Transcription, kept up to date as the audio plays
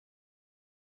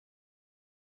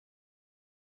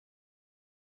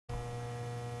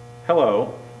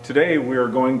Hello, today we are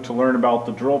going to learn about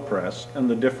the drill press and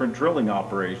the different drilling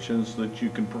operations that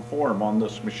you can perform on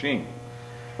this machine.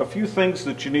 A few things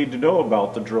that you need to know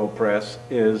about the drill press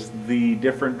is the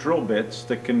different drill bits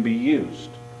that can be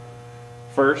used.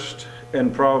 First,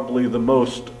 and probably the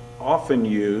most often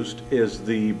used, is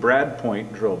the brad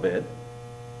point drill bit.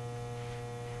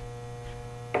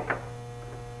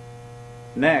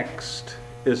 Next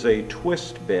is a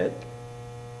twist bit.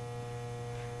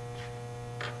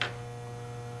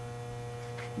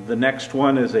 The next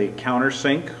one is a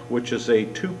countersink, which is a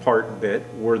two-part bit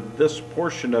where this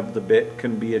portion of the bit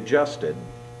can be adjusted.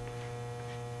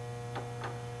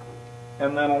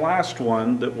 And then a last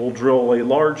one that will drill a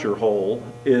larger hole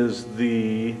is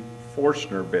the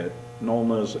Forstner bit,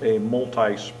 known as a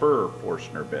multi-spur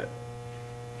Forstner bit.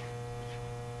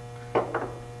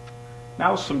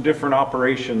 Now some different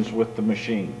operations with the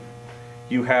machine.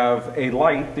 You have a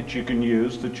light that you can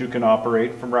use that you can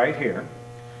operate from right here.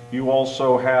 You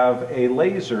also have a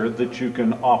laser that you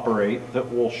can operate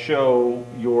that will show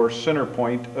your center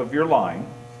point of your line.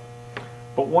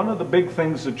 But one of the big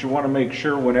things that you want to make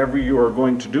sure whenever you are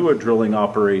going to do a drilling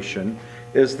operation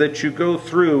is that you go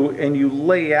through and you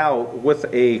lay out with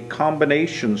a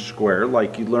combination square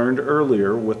like you learned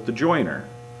earlier with the joiner.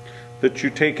 That you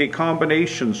take a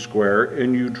combination square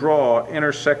and you draw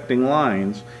intersecting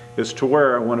lines as to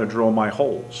where I want to drill my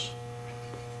holes.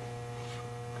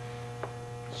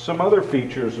 Some other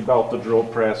features about the drill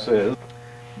press is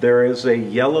there is a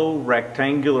yellow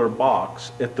rectangular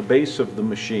box at the base of the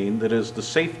machine that is the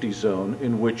safety zone,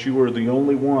 in which you are the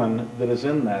only one that is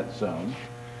in that zone.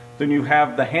 Then you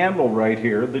have the handle right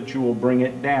here that you will bring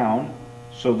it down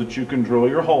so that you can drill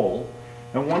your hole.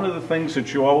 And one of the things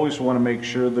that you always want to make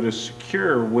sure that is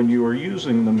secure when you are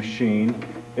using the machine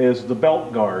is the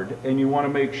belt guard, and you want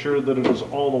to make sure that it is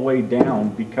all the way down,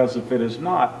 because if it is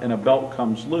not and a belt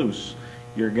comes loose,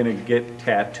 you're going to get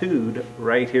tattooed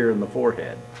right here in the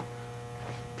forehead.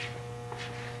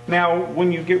 Now,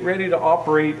 when you get ready to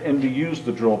operate and to use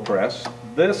the drill press,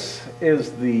 this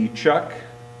is the chuck,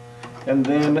 and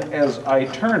then as I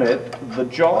turn it, the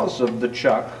jaws of the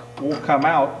chuck will come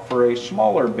out for a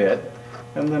smaller bit,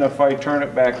 and then if I turn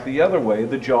it back the other way,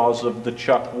 the jaws of the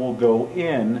chuck will go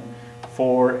in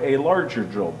for a larger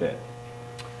drill bit.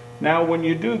 Now when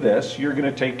you do this, you're going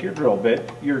to take your drill bit,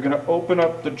 you're going to open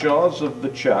up the jaws of the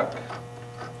chuck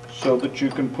so that you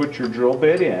can put your drill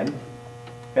bit in,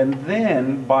 and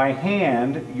then by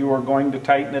hand you are going to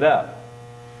tighten it up.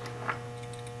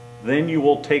 Then you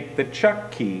will take the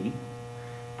chuck key,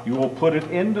 you will put it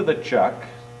into the chuck,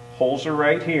 holes are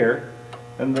right here,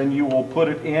 and then you will put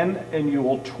it in and you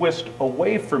will twist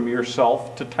away from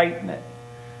yourself to tighten it.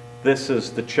 This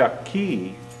is the chuck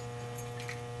key,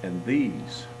 and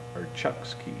these are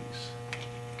Chuck's keys.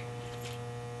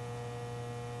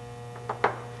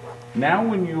 Now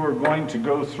when you are going to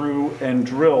go through and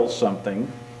drill something,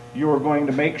 you are going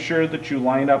to make sure that you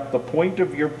line up the point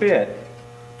of your bit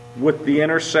with the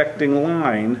intersecting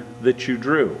line that you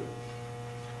drew.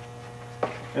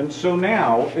 And so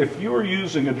now, if you are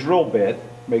using a drill bit,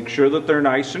 make sure that they're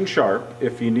nice and sharp.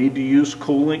 If you need to use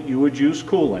coolant, you would use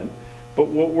coolant. But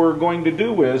what we're going to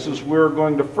do is we're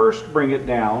going to first bring it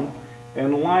down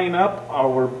and line up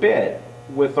our bit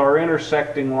with our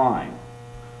intersecting line.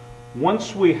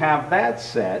 Once we have that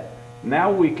set,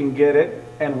 now we can get it,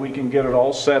 and we can get it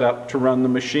all set up to run the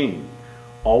machine.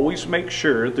 Always make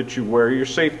sure that you wear your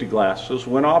safety glasses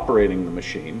when operating the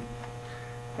machine.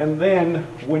 And then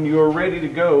when you are ready to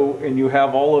go and you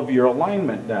have all of your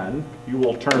alignment done, you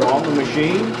will turn on the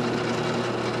machine,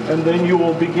 and then you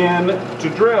will begin to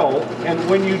drill. And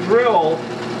when you drill,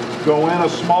 go in a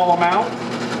small amount,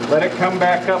 let it come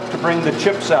back up to bring the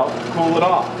chips out to cool it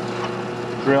off.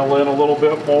 Drill in a little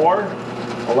bit more,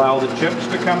 allow the chips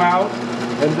to come out,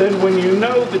 and then when you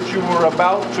know that you are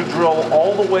about to drill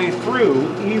all the way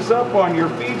through, ease up on your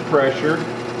feed pressure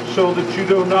so that you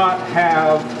do not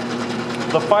have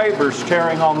the fibers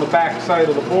tearing on the back side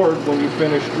of the board when you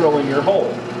finish drilling your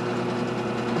hole.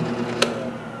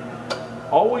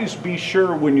 Always be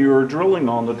sure when you are drilling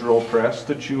on the drill press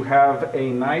that you have a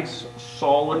nice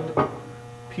solid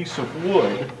piece of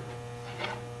wood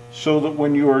so that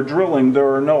when you are drilling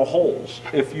there are no holes.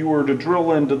 If you were to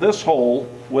drill into this hole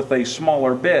with a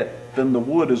smaller bit, then the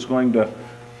wood is going to,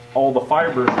 all the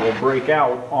fibers will break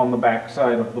out on the back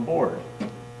side of the board.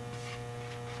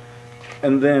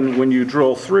 And then when you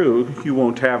drill through, you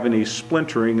won't have any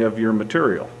splintering of your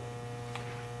material.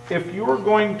 If you are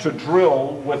going to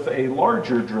drill with a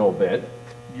larger drill bit,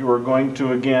 you are going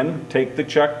to again take the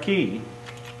chuck key,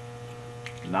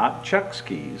 not Chuck's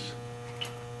keys,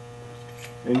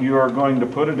 and you are going to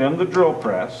put it in the drill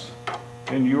press,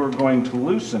 and you are going to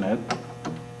loosen it.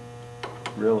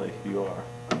 Really, you are.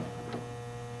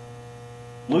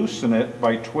 Loosen it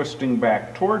by twisting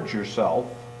back towards yourself,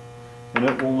 and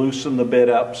it will loosen the bit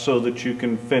up so that you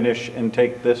can finish and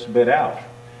take this bit out.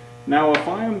 Now, if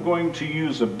I am going to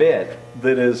use a bit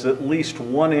that is at least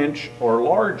 1 inch or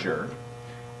larger,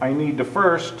 I need to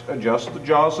first adjust the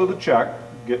jaws of the chuck,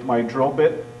 get my drill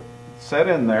bit set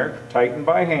in there, tighten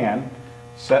by hand,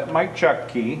 set my chuck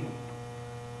key,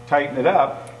 tighten it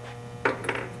up,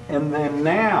 and then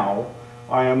now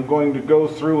I am going to go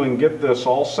through and get this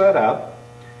all set up.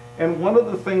 And one of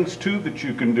the things too that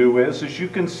you can do is you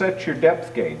can set your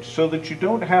depth gauge so that you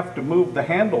don't have to move the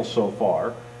handle so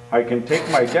far. I can take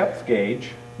my depth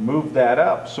gauge, move that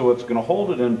up so it's going to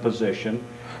hold it in position,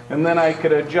 and then I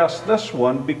could adjust this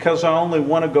one because I only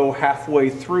want to go halfway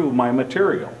through my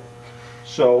material.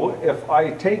 So if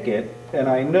I take it and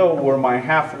I know where my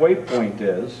halfway point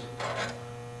is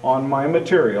on my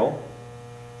material,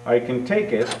 I can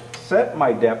take it, set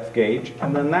my depth gauge,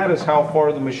 and then that is how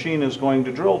far the machine is going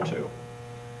to drill to.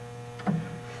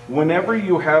 Whenever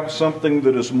you have something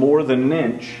that is more than an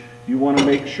inch, you want to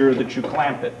make sure that you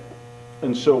clamp it.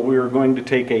 And so we are going to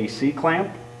take a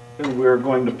C-clamp and we are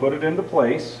going to put it into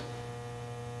place.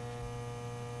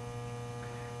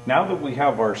 Now that we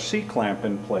have our C-clamp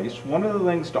in place, one of the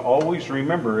things to always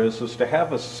remember is to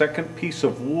have a second piece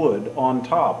of wood on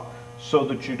top so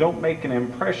that you don't make an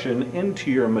impression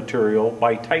into your material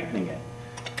by tightening it.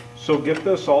 So get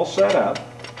this all set up.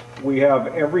 We have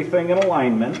everything in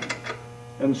alignment,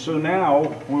 and so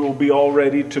now we will be all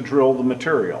ready to drill the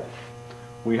material.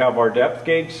 We have our depth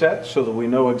gauge set so that we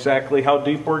know exactly how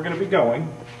deep we're going to be going.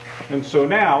 And so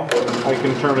now I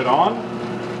can turn it on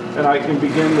and I can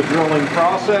begin the drilling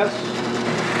process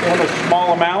in a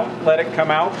small amount, let it come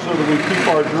out so that we keep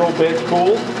our drill bits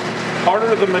cool.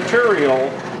 Harder the material,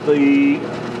 the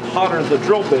hotter the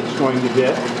drill bit's going to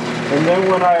get. And then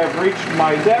when I have reached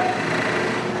my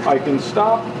depth, I can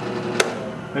stop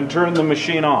and turn the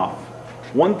machine off.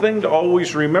 One thing to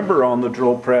always remember on the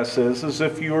drill press is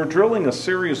if you are drilling a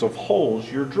series of holes,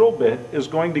 your drill bit is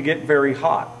going to get very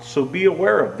hot. So be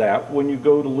aware of that when you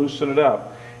go to loosen it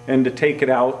up and to take it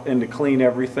out and to clean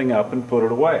everything up and put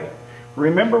it away.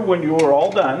 Remember, when you are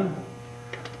all done,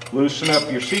 loosen up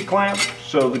your C-clamp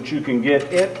so that you can get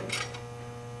it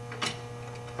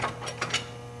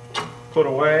put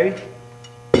away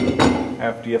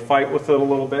after you fight with it a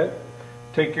little bit.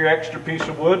 Take your extra piece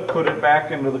of wood, put it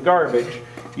back into the garbage.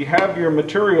 You have your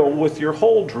material with your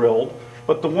hole drilled,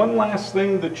 but the one last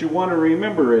thing that you want to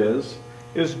remember is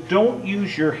don't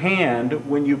use your hand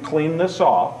when you clean this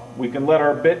off. We can let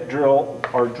our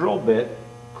drill bit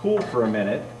cool for a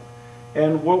minute,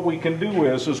 and what we can do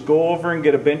is go over and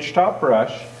get a benchtop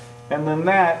brush, and then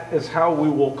that is how we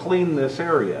will clean this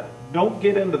area. Don't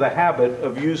get into the habit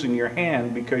of using your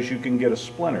hand because you can get a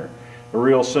splinter. A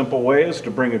real simple way is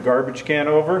to bring a garbage can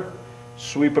over,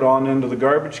 sweep it on into the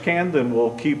garbage can, then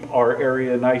we'll keep our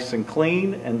area nice and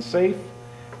clean and safe.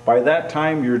 By that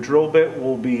time, your drill bit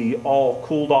will be all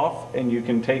cooled off and you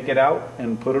can take it out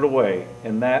and put it away.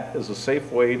 And that is a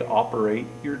safe way to operate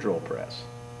your drill press.